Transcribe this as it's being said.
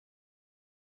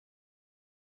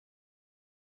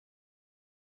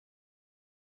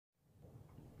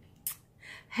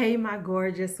Hey, my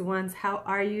gorgeous ones, how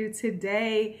are you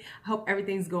today? I hope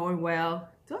everything's going well.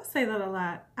 Do I say that a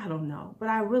lot? I don't know, but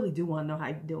I really do want to know how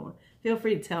you're doing. Feel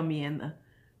free to tell me in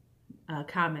the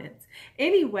comments.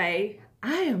 Anyway,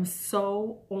 I am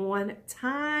so on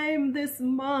time this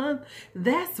month.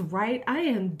 That's right, I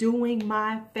am doing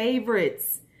my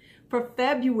favorites for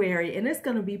February, and it's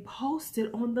going to be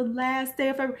posted on the last day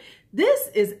of February. This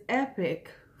is epic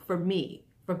for me.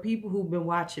 For people who've been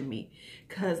watching me,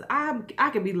 because I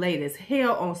can be late as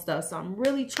hell on stuff, so I'm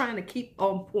really trying to keep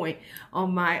on point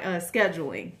on my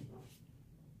scheduling.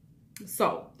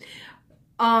 So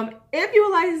if you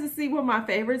would like to see what my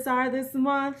favorites are this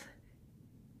month,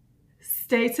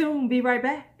 stay tuned. Be right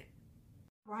back.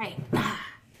 Right,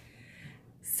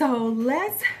 so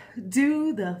let's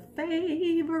do the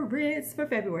favorites for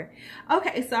February.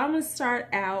 Okay, so I'm gonna start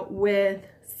out with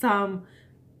some,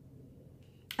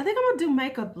 I think I'm going to do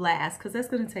makeup last because that's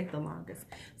going to take the longest.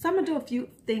 So I'm going to do a few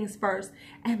things first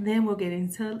and then we'll get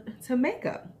into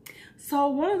makeup. So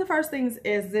one of the first things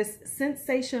is this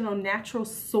Scentsational Natural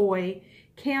Soy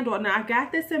candle. Now I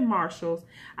got this in Marshall's.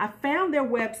 I found their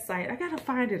website. I got to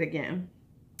find it again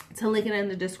to link it in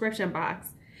the description box.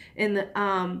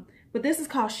 But this is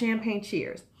called Champagne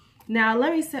Cheers. Now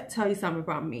let me tell you something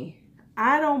about me.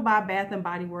 I don't buy Bath and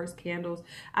Body Works candles.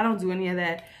 I don't do any of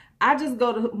that. I just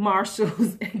go to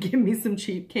Marshall's and get me some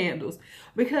cheap candles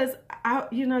because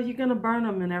you're gonna burn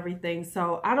them and everything.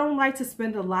 So I don't like to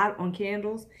spend a lot on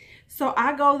candles. So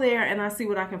I go there and I see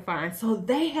what I can find. So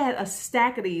they had a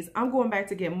stack of these. I'm going back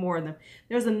to get more of them.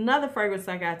 There's another fragrance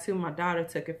I got too. My daughter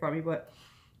took it from me, but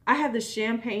I have the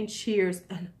Champagne Cheers,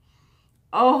 and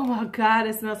oh my God,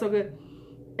 it smells so good.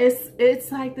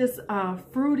 It's like this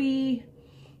fruity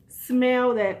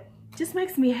smell that just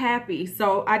makes me happy.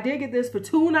 So I did get this for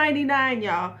 $2.99,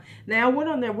 y'all. Now I went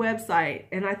on their website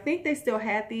and I think they still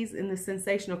had these in the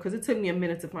Scentsational because it took me a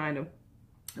minute to find them,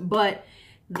 but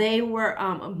they were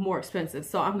more expensive.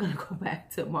 So I'm gonna go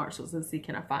back to Marshall's and see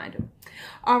can I find them.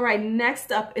 All right,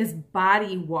 next up is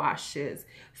body washes.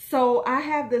 So I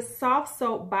have this soft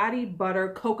soap body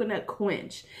butter coconut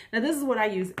quench. Now this is what I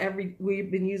use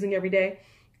we've been using every day.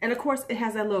 And of course, it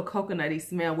has that little coconutty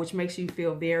smell, which makes you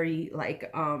feel very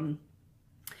like,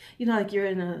 like you're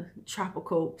in a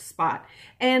tropical spot.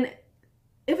 And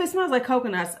if it smells like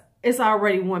coconuts, it's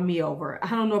already won me over. I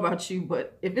don't know about you,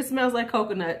 but if it smells like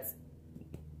coconuts,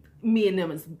 me and them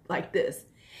is like this.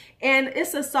 And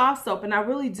it's a soft soap, and I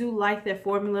really do like their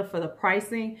formula for the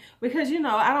pricing because,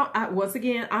 once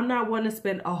again, I'm not one to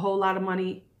spend a whole lot of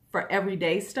money for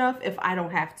everyday stuff if I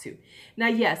don't have to. Now,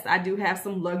 yes, I do have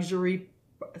some luxury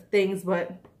things,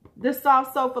 but this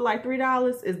soft soap for like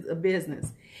 $3 is a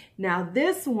business. Now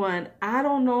this one, I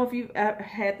don't know if you've ever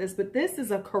had this, but this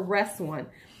is a Caress one,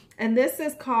 and this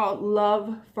is called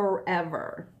Love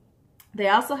Forever. They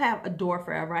also have Adore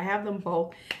Forever. I have them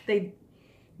both,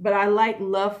 but I like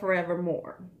Love Forever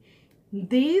more.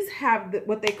 These have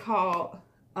what they call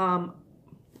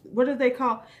what do they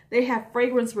call? They have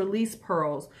fragrance release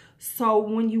pearls. So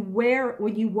when you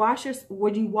wash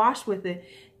with it,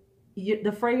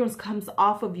 the fragrance comes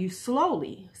off of you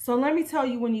slowly. So let me tell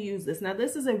you when you use this. Now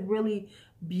this is a really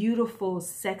beautiful,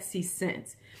 sexy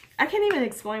scent. I can't even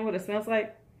explain what it smells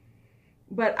like,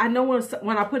 but I know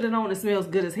when I put it on, it smells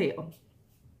good as hell.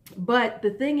 But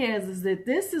the thing is that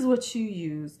this is what you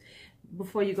use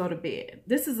before you go to bed.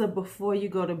 This is a before you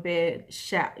go to bed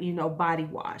body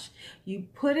wash. You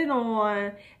put it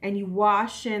on and you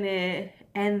wash in it,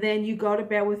 and then you go to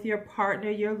bed with your partner,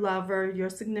 your lover, your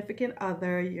significant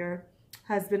other, your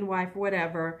husband, wife,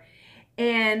 whatever.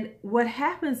 And what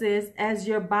happens is, as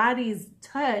your bodies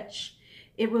touch,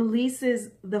 it releases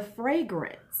the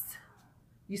fragrance.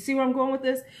 You see where I'm going with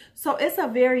this? So it's a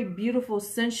very beautiful,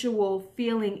 sensual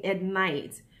feeling at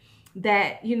night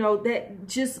that, that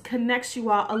just connects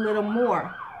you out a little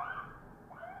more.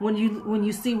 When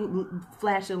you see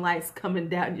flashing lights coming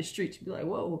down your street, you be like,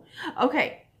 whoa.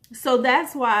 Okay. So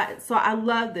that's why, I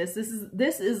love this.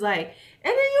 This is like,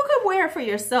 and then you can wear it for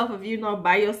yourself if you're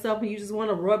by yourself and you just want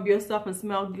to rub yourself and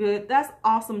smell good. That's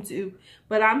awesome too.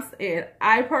 But I'm saying,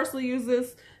 I personally use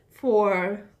this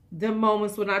for the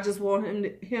moments when I just want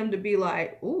him to be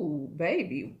like, ooh,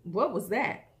 baby, what was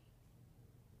that?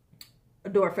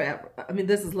 Adore Forever. I mean,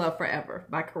 this is Love Forever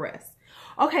by Caress.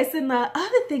 Okay, so the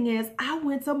other thing is, I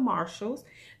went to Marshall's.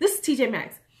 This is TJ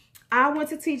Maxx. I went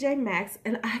to TJ Maxx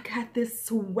and I got this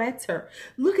sweater.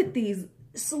 Look at these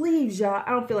sleeves, y'all.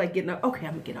 I don't feel like getting up. Okay,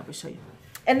 I'm gonna get up and show you.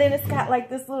 And then it's got like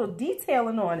this little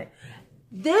detailing on it.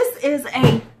 This is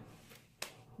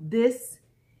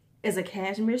a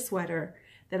cashmere sweater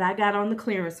that I got on the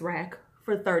clearance rack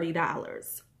for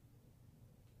 $30.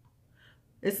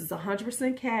 This is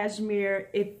 100% cashmere.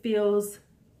 It feels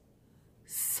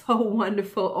so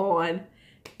wonderful on.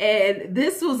 And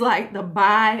this was like the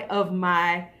buy of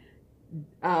my,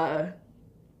 the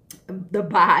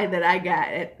buy that I got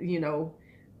at, you know,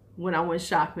 when I went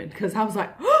shopping. Because I was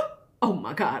like, oh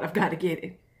my God, I've got to get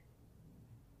it.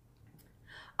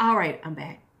 All right, I'm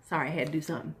back. Sorry, I had to do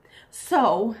something.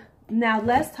 So now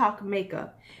let's talk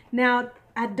makeup. Now,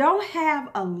 I don't have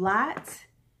a lot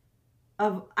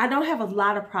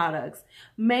of products,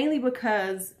 mainly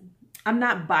because I'm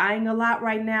not buying a lot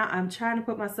right now. I'm trying to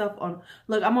put myself on,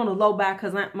 look, I'm on a low buy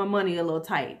because my money a little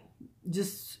tight.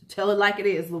 Just tell it like it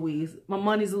is, Louise. My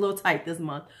money's a little tight this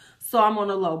month. So I'm on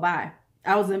a low buy.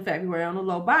 I was in February on a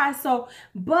low buy. So,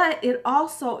 but it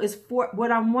also is for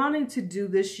what I'm wanting to do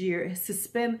this year is to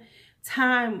spend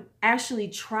time actually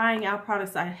trying out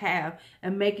products I have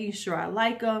and making sure I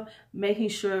like them, making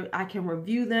sure I can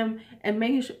review them, and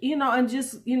making sure, you know, and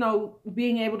just, you know,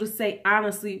 being able to say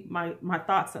honestly my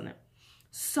thoughts on it.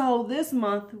 So this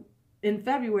month in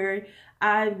February,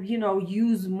 I, you know,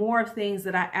 used more things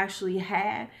that I actually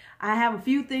had. I have a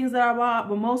few things that I bought,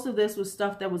 but most of this was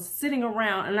stuff that was sitting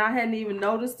around and I hadn't even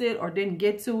noticed it or didn't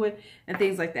get to it and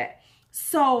things like that.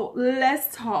 So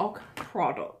let's talk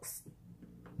products.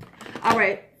 All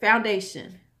right,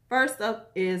 foundation. First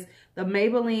up is the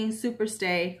Maybelline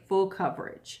Superstay Full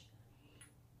Coverage.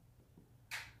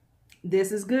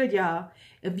 This is good, y'all.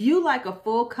 If you like a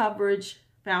full coverage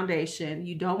foundation,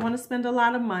 you don't want to spend a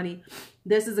lot of money,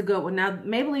 this is a good one. Now,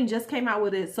 Maybelline just came out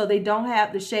with it, so they don't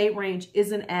have, the shade range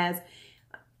isn't as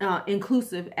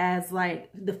inclusive as like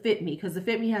the Fit Me, because the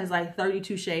Fit Me has like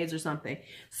 32 shades or something.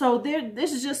 So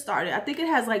this is just started. I think it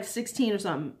has like 16 or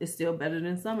something. It's still better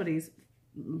than some of these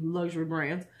luxury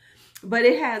brands, but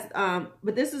it has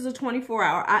but this is a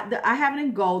 24-hour. I have it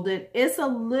in golden. It's a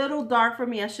little dark for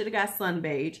me. I should have got sun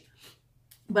beige,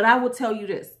 but I will tell you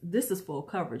this is full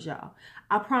coverage, y'all.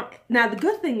 I promise. Now the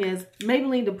good thing is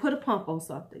Maybelline to put a pump on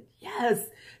something, yes,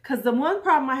 because the one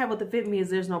problem I have with the Fit Me is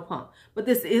there's no pump, but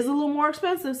this is a little more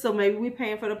expensive, so maybe we're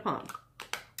paying for the pump.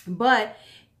 But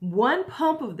one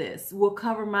pump of this will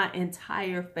cover my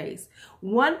entire face.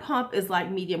 One pump is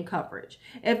like medium coverage.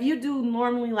 If you do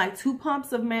normally like 2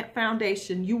 pumps of matte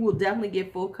foundation, you will definitely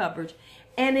get full coverage.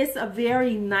 And it's a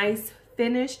very nice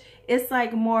finish. It's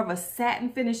like more of a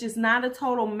satin finish. It's not a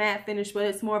total matte finish, but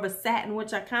it's more of a satin,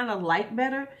 which I kind of like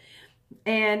better.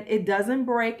 And it doesn't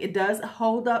break. It does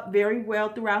hold up very well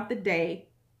throughout the day.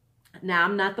 Now,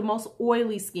 I'm not the most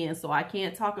oily skin, so I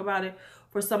can't talk about it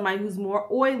for somebody who's more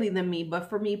oily than me. But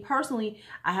for me personally,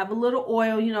 I have a little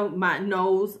oil, you know, my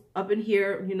nose up in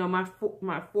here, you know,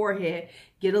 my forehead,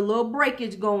 get a little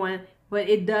breakage going, but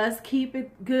it does keep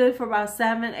it good for about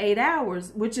 7-8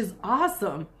 hours, which is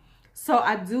awesome. So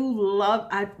I do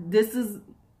love, this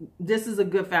is a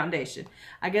good foundation.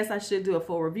 I guess I should do a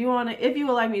full review on it. If you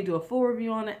would like me to do a full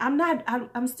review on it,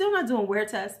 I'm still not doing wear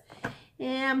tests.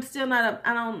 Yeah, I'm still not,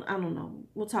 I don't know.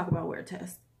 We'll talk about wear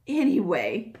tests.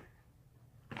 Anyway,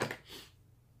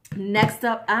 next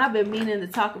up, I've been meaning to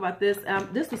talk about this.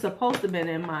 This was supposed to have been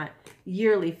in my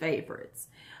yearly favorites.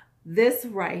 This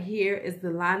right here is the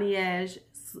Laneige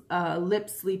Lip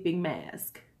Sleeping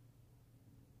Mask.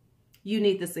 You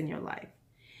need this in your life.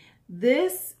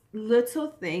 This little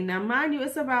thing, now mind you,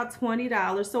 it's about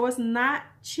 $20, so it's not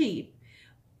cheap,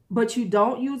 but you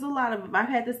don't use a lot of it. I've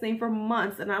had this thing for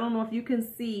months, and I don't know if you can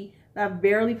see that I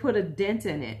barely put a dent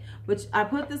in it, but I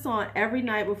put this on every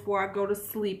night before I go to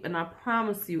sleep, and I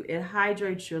promise you, it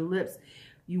hydrates your lips.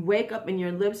 You wake up and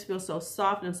your lips feel so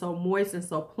soft and so moist and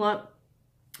so plump.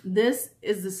 This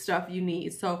is the stuff you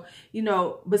need. So, you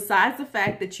know, besides the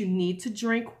fact that you need to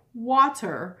drink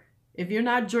water, if your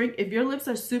lips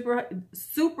are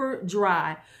super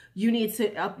dry, you need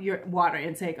to up your water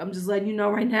intake. I'm just letting you know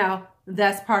right now,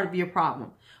 that's part of your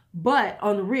problem. But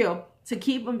on the real, to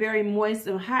keep them very moist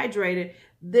and hydrated,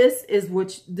 this is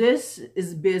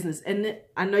business. And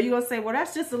I know you're gonna say, well,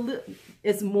 that's just a lip.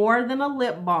 It's more than a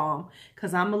lip balm,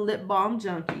 because I'm a lip balm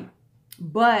junkie.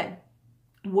 But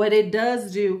what it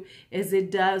does do is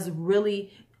it does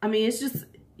really, I mean, it's just,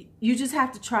 you just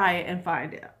have to try it and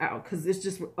find it out, because it's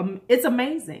just, it's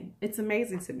amazing. It's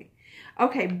amazing to me.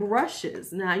 Okay,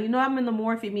 brushes. Now, you know I'm in the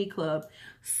Morphe Me Club.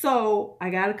 So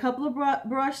I got a couple of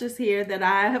brushes here that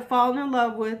I have fallen in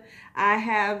love with. I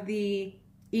have the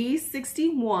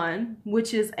E61,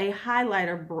 which is a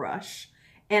highlighter brush.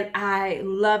 And I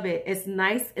love it. It's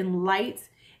nice and light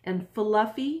and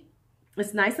fluffy.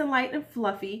 It's nice and light and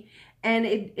fluffy. And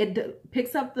it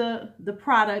picks up the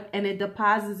product and it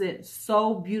deposits it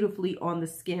so beautifully on the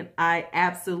skin. I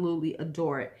absolutely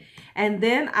adore it. And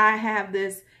then I have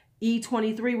this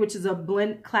E23, which is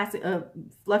a classic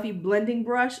fluffy blending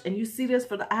brush. And you see this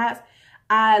for the eyes.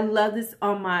 I love this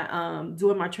on my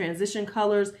doing my transition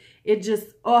colors. It just,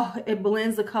 oh, it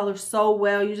blends the color so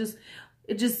well.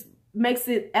 It just makes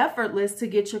it effortless to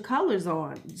get your colors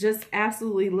on. Just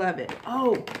absolutely love it.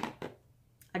 Oh,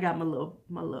 I got my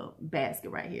little basket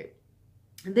right here.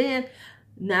 And then,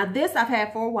 now this I've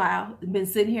had for a while. Been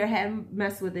sitting here, hadn't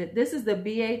messed with it. This is the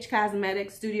BH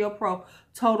Cosmetics Studio Pro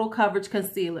Total Coverage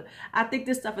Concealer. I think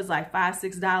this stuff is like $5,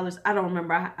 $6. I don't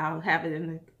remember. I'll have it in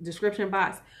the description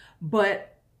box.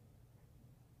 But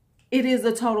it is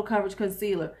a total coverage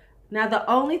concealer. Now, the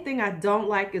only thing I don't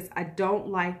like is I don't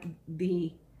like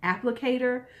the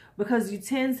applicator, because you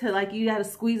tend to, like, you got to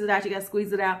squeeze it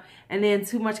out, and then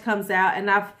too much comes out, and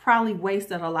I've probably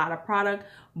wasted a lot of product.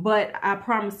 But I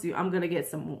promise you, I'm going to get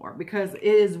some more, because it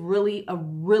is really a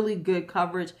really good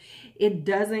coverage. It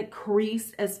doesn't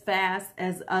crease as fast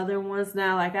as other ones.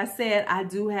 Now, like I said, I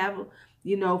do have,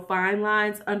 you know, fine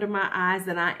lines under my eyes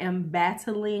that I am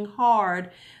battling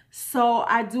hard. So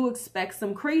I do expect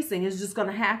some creasing. It's just going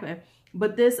to happen.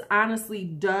 But this honestly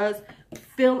does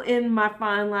fill in my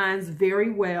fine lines very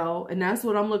well. And that's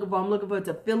what I'm looking for. I'm looking for it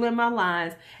to fill in my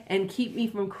lines and keep me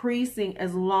from creasing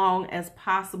as long as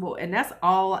possible. And that's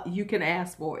all you can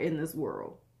ask for in this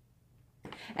world.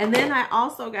 And then I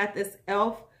also got this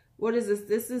e.l.f. What is this?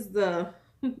 This is the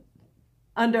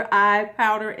under eye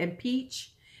powder in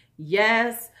peach.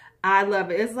 Yes, I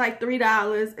love it. It's like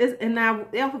 $3. And now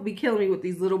they'll be killing me with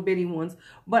these little bitty ones.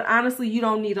 But honestly, you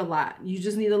don't need a lot. You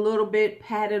just need a little bit,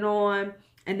 pat it on,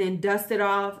 and then dust it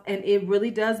off. And it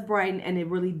really does brighten, and it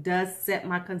really does set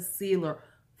my concealer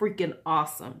freaking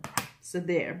awesome. So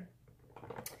there.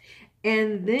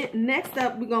 And then next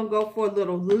up, we're going to go for a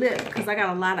little lip, because I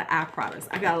got a lot of eye products.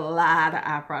 I got a lot of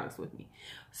eye products with me.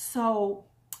 So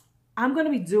I'm going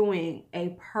to be doing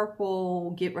a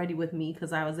purple get ready with me,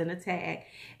 because I was in a tag.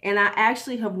 And I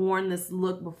actually have worn this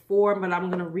look before, but I'm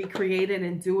going to recreate it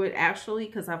and do it actually,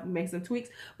 because I've made some tweaks.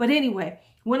 But anyway,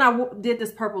 when I did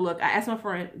this purple look, I asked my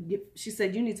friend, she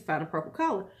said, you need to find a purple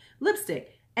color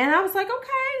lipstick. And I was like,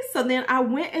 okay. So then I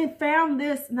went and found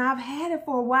this. Now I've had it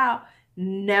for a while,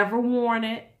 never worn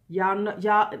it. Y'all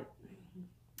know,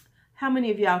 how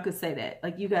many of y'all could say that?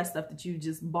 Like, you got stuff that you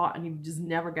just bought and you've just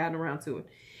never gotten around to it.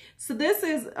 So this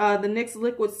is the NYX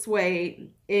Liquid Suede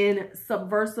in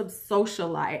Subversive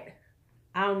Socialite.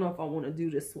 I don't know if I want to do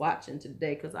this swatching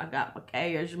today, because I got my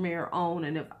cashmere on,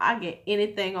 and if I get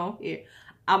anything on here,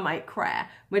 I might cry.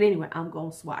 But anyway, I'm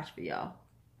going to swatch for y'all.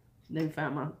 Let me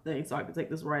find my thing so I can take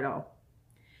this right off.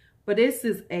 But this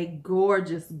is a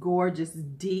gorgeous, gorgeous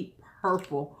deep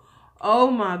purple. Oh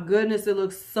my goodness, it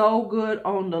looks so good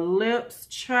on the lips,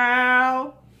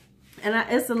 child. And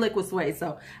it's a liquid suede,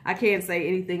 so I can't say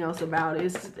anything else about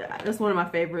it. It's one of my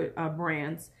favorite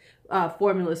brands,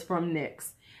 formulas from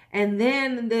NYX. And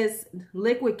then this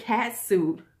liquid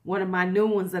catsuit, one of my new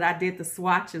ones that I did the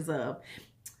swatches of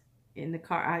in the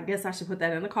card. I guess I should put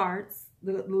that in the cards.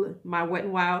 My Wet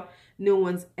n Wild new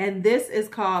ones. And this is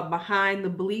called Behind the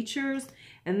Bleachers.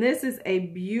 And this is a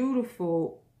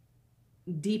beautiful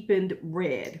deepened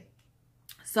red.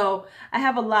 So I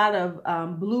have a lot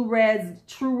of blue reds,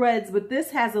 true reds, but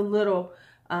this has a little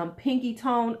pinky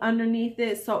tone underneath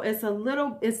it. So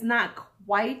it's not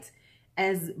quite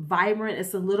as vibrant.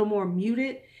 It's a little more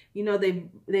muted. You know,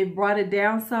 they brought it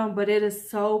down some, but it is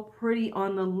so pretty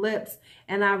on the lips.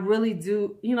 And I really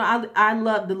do, you know, I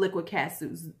love the liquid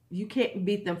catsuits. You can't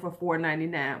beat them for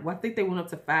 $4.99. Well, I think they went up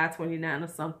to $5.29 or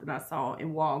something I saw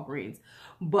in Walgreens,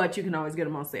 but you can always get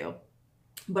them on sale.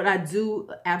 But I do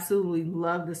absolutely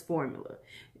love this formula.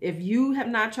 If you have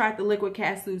not tried the liquid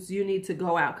catsuits, you need to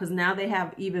go out, because now they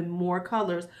have even more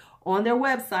colors on their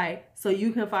website, so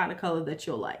you can find a color that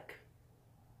you'll like.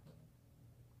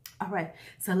 All right,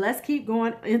 so let's keep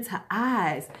going into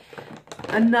eyes.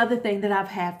 Another thing that I've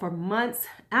had for months,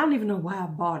 I don't even know why I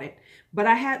bought it, but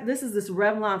this is this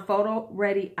Revlon Photo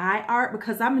Ready Eye Art,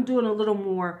 because I've been doing a little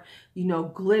more, you know,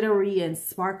 glittery and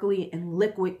sparkly and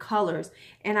liquid colors.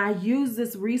 And I used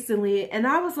this recently and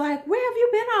I was like, where have you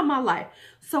been all my life?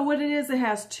 So what it is, it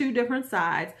has two different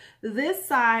sides. This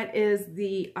side is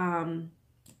the,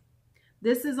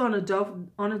 this is on a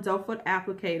doe foot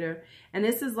applicator, and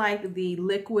this is like the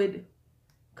liquid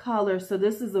color. So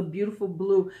this is a beautiful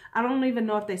blue. I don't even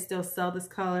know if they still sell this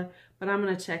color, but I'm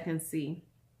going to check and see.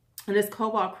 And it's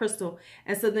cobalt crystal.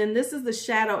 And so then this is the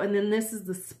shadow, and then this is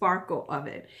the sparkle of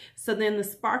it. So then the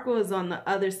sparkle is on the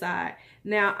other side.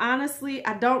 Now, honestly,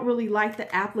 I don't really like the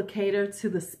applicator to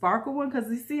the sparkle one,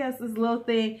 because you see it's this little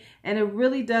thing, and it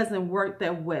really doesn't work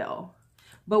that well.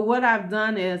 But what I've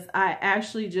done is I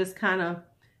actually just kind of,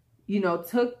 you know,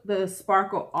 took the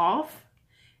sparkle off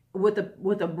with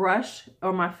a brush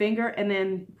or my finger and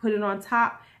then put it on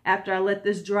top after I let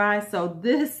this dry. So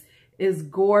this is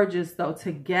gorgeous though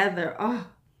together. Oh,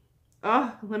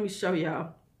 let me show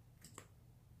y'all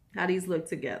how these look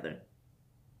together.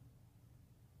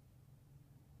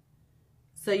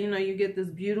 So, you know, you get this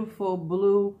beautiful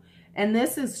blue, and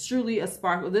this is truly a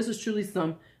sparkle. This is truly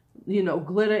some, you know,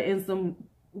 glitter and some,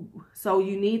 so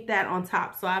you need that on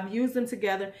top. So I've used them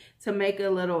together to make a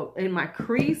little, in my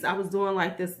crease, I was doing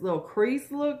like this little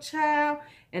crease look, child,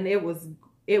 and it was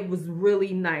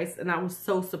really nice, and I was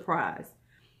so surprised.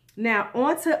 Now,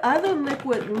 on to other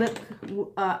liquid lip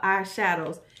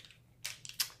eyeshadows.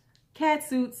 Cat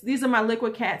suits. These are my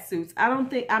liquid cat suits. I don't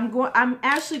think I'm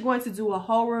actually going to do a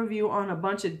whole review on a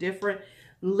bunch of different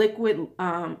liquid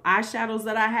eyeshadows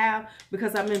that I have,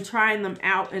 because I've been trying them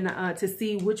out and to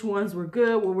see which ones were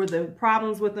good, what were the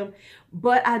problems with them.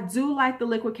 But I do like the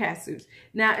liquid cat suits.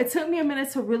 Now, it took me a minute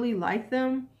to really like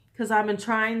them because I've been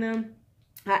trying them.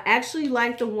 I actually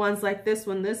like the ones like this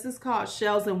one. This is called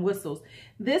Shells and Whistles.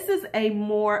 This is a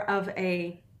more of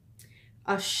a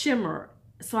shimmer.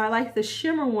 So I like the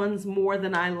shimmer ones more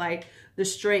than I like the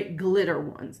straight glitter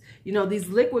ones. You know, these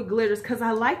liquid glitters, because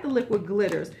I like the liquid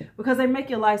glitters because they make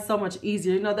your life so much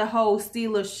easier. You know, the whole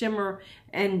Stila shimmer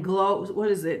and glow,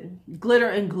 what is it? Glitter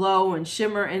and glow and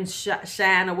shimmer and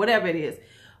shine or whatever it is.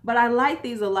 But I like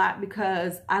these a lot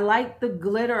because I like the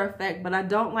glitter effect, but I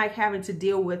don't like having to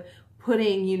deal with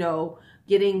putting, you know,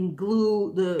 getting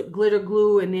glue, the glitter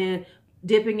glue, and then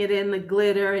dipping it in the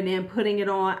glitter and then putting it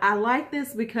on. I like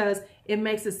this because it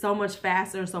makes it so much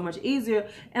faster and so much easier.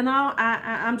 And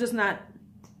I'm just not,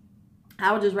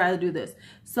 I would just rather do this.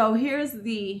 So here's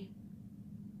the,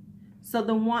 so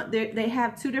the one, they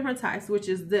have two different types, which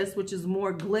is this, which is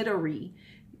more glittery.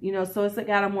 You know, so it's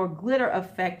got a more glitter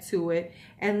effect to it.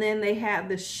 And then they have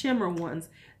the shimmer ones.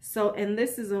 So, and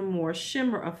this is a more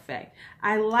shimmer effect.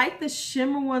 I like the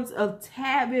shimmer ones a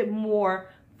tad bit more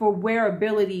for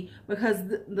wearability, because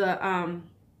the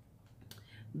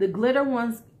glitter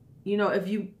ones, you know, if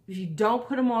you don't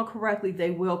put them on correctly, they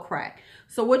will crack.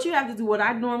 So what you have to do, what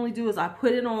I normally do is I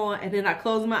put it on and then I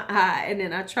close my eye and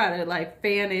then I try to like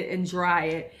fan it and dry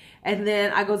it. And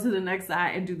then I go to the next eye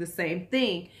and do the same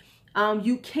thing.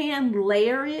 You can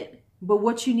layer it, but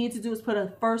what you need to do is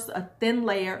put first a thin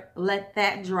layer, let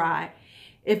that dry.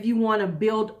 If you want to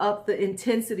build up the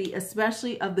intensity,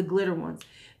 especially of the glitter ones,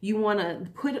 you want to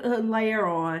put a layer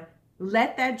on,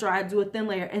 let that dry, do a thin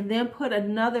layer, and then put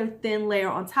another thin layer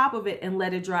on top of it and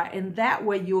let it dry. And that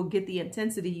way you'll get the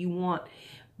intensity you want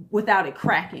without it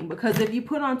cracking. Because if you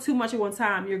put on too much at one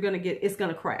time, it's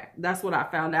gonna crack. That's what I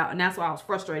found out, and that's why I was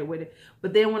frustrated with it.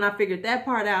 But then when I figured that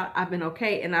part out, I've been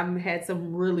okay, and I've had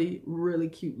some really, really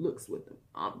cute looks with them.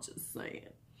 I'm just saying.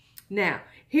 Now,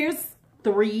 here's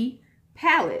 3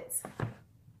 palettes.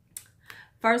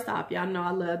 First off, y'all know I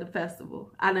love the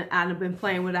festival. I done been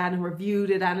playing with it. I done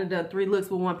reviewed it. I done done 3 looks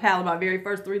with one palette. My very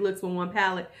first 3 looks with one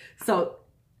palette. So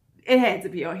it had to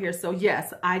be on here. So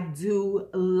yes, I do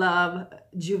love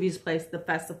Juvia's Place, the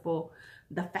festival.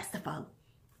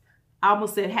 I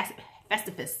almost said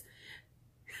Festivus.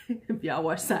 If y'all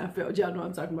watch Seinfeld, y'all know what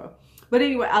I'm talking about. But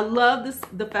anyway, I love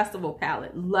the festival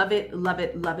palette. Love it, love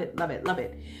it, love it, love it, love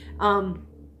it.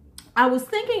 I was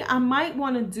thinking I might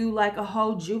want to do like a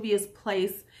whole Juvia's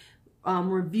Place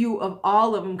review of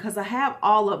all of them, because I have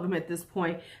all of them at this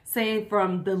point, saying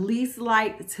from the least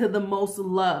liked to the most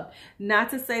loved. Not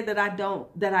to say that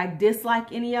I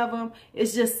dislike any of them.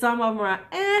 It's just some of them are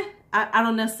I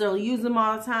don't necessarily use them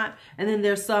all the time, and then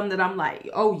there's some that I'm like,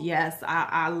 oh yes,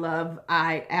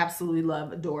 I absolutely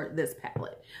love, adore this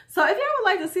palette. So if y'all would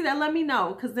like to see that, let me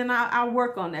know, because then I'll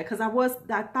work on that. Because I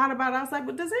thought about it, I was like,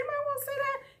 but does anybody want to see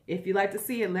that? If you like to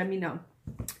see it, let me know.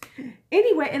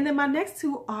 Anyway, and then my next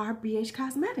 2 are BH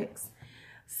Cosmetics.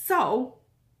 So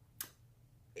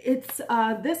it's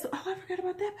this, oh, I forgot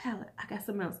about that palette. I got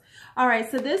something else. All right,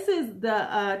 so this is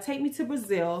the Take Me to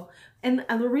Brazil. And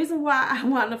the reason why I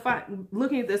wanted to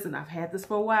looking at this, and I've had this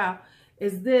for a while,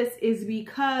 is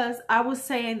because I was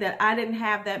saying that I didn't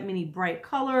have that many bright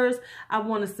colors. I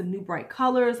wanted some new bright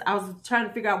colors. I was trying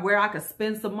to figure out where I could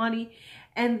spend some money.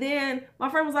 And then my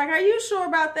friend was like, are you sure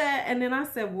about that? And then I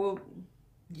said, well,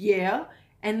 yeah.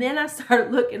 And then I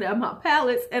started looking at my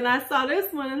palettes and I saw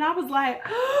this one and I was like,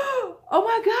 oh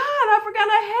my God, I forgot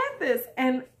I had this.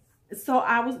 And so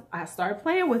I started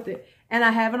playing with it, and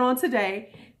I have it on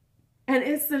today. And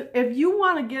if you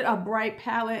want to get a bright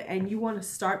palette and you want to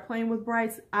start playing with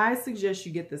brights, I suggest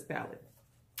you get this palette.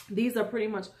 These are pretty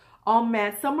much all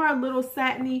matte. Some are a little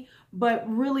satiny, but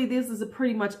really this is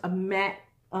pretty much a matte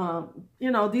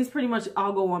You know, these pretty much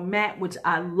all go on matte, which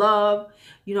I love,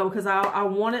 you know, because I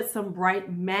wanted some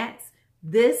bright mattes.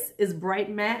 This is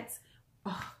bright mattes.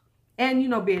 Oh, and, you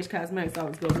know, BH Cosmetics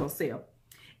always goes on sale.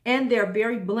 And they're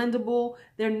very blendable.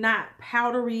 They're not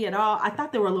powdery at all. I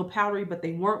thought they were a little powdery, but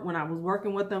they weren't when I was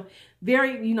working with them.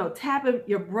 Very, you know, tapping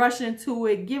your brush into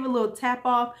it, give it a little tap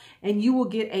off, and you will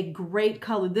get a great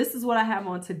color. This is what I have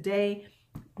on today.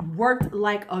 Worked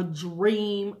like a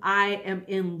dream. I am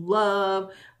in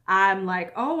love. I'm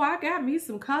like, oh, I got me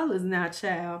some colors now,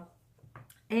 child.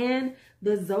 And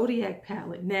the Zodiac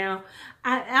palette. Now,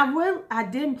 I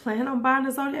didn't plan on buying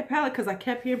the Zodiac palette because I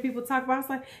kept hearing people talk about it. I was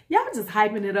like, y'all just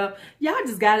hyping it up. Y'all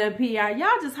just got it in PR.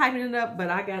 Y'all just hyping it up. But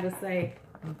I gotta say,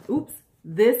 oops,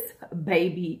 this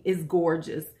baby is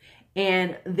gorgeous.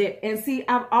 And see,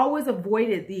 I've always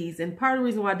avoided these. And part of the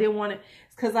reason why I didn't want it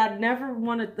is because I never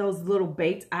wanted those little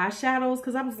baked eyeshadows.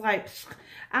 Because I was like,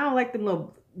 I don't like them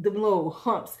little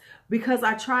humps, because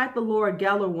I tried the Laura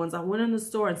Geller ones. I went in the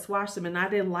store and swatched them and I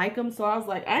didn't like them. So I was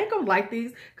like, I ain't gonna like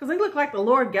these because they look like the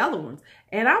Laura Geller ones.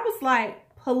 And I was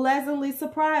like pleasantly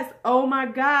surprised. Oh my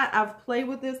God, I've played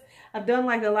with this. I've done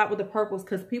like a lot with the purples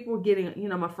because people were getting, you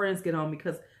know, my friends get on me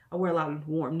because I wear a lot of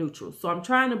warm neutrals. So I'm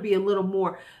trying to be a little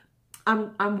more,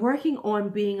 I'm working on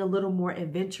being a little more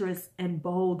adventurous and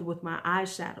bold with my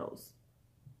eyeshadows.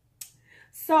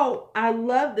 So I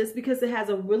love this because it has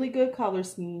a really good color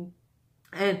scheme,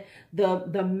 and the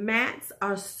mattes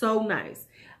are so nice.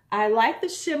 I like the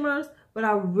shimmers, but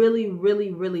I really,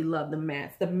 really, really love the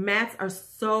mattes. The mattes are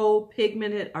so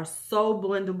pigmented, are so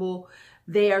blendable.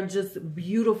 They are just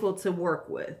beautiful to work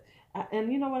with.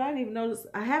 And you know what? I didn't even notice.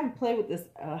 I haven't played with this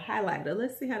highlighter.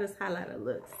 Let's see how this highlighter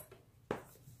looks.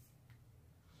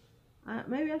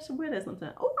 Maybe I should wear that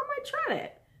sometime. Oh, I might try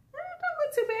that. Don't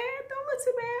look too bad. Don't look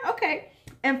too bad. Okay.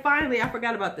 And finally, I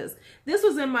forgot about this. This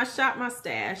was in my Shop My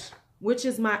Stash, which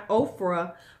is my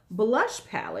Ofra blush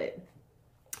palette.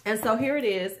 And so here it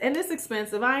is. And it's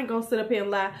expensive. I ain't going to sit up here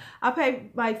and lie. I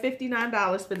paid like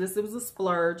 $59 for this. It was a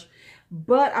splurge.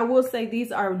 But I will say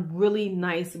these are really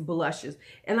nice blushes.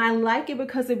 And I like it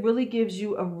because it really gives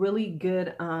you a really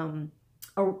good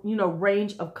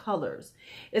range of colors.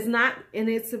 It's not, and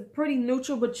it's a pretty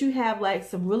neutral, but you have like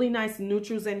some really nice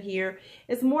neutrals in here.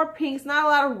 It's more pinks, not a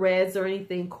lot of reds or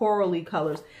anything, corally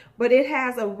colors, but it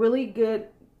has a really good,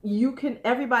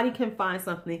 everybody can find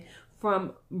something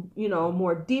from, you know,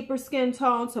 more deeper skin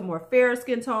tones to more fairer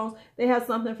skin tones. They have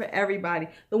something for everybody.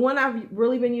 The one I've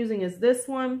really been using is this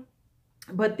one.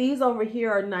 But these over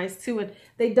here are nice too, and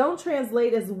they don't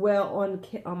translate as well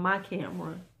on my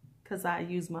camera because I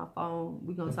use my phone.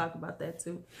 We're gonna talk about that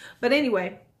too. But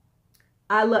anyway,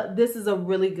 this is a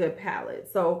really good palette.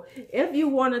 So if you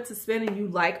wanted to spend and you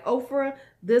like Ofra,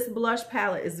 this blush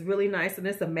palette is really nice, and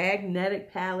it's a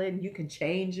magnetic palette and you can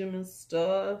change them and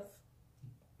stuff.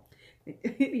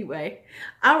 Anyway,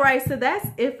 all right, so that's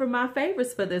it for my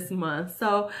favorites for this month.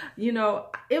 So, you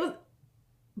know,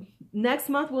 next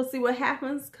month we'll see what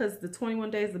happens because the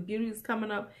 21 Days of Beauty is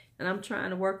coming up, and I'm trying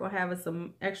to work on having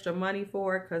some extra money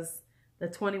for it because the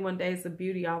 21 Days of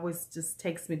Beauty always just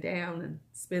takes me down and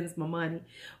spends my money.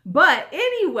 But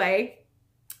anyway,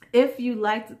 if you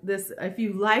liked this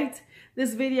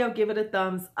video, give it a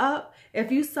thumbs up.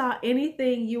 If you saw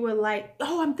anything you were like,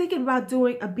 oh, I'm thinking about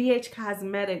doing a BH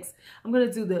Cosmetics, I'm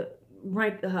gonna do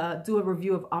do a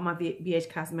review of all my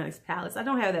BH Cosmetics palettes. I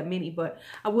don't have that many, but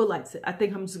I would like to. I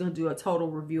think I'm just going to do a total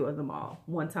review of them all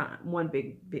one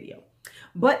big video.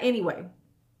 But anyway,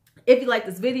 if you like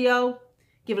this video,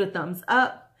 give it a thumbs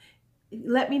up.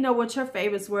 Let me know what your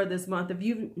favorites were this month. If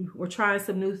you were trying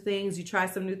some new things, you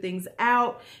tried some new things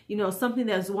out, you know, something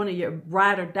that's one of your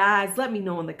ride or dies, let me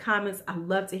know in the comments. I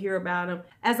love to hear about them.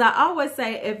 As I always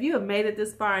say, if you have made it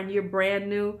this far and you're brand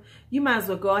new, you might as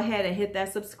well go ahead and hit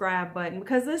that subscribe button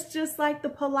because it's just like the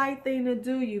polite thing to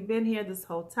do. You've been here this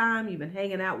whole time. You've been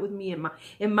hanging out with me in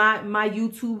my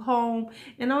YouTube home.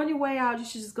 And on your way out, you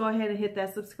should just go ahead and hit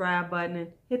that subscribe button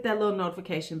and hit that little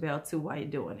notification bell too while you're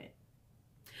doing it.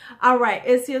 All right,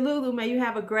 it's your Lulu. May you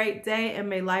have a great day and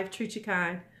may life treat you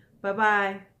kind.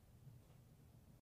 Bye-bye.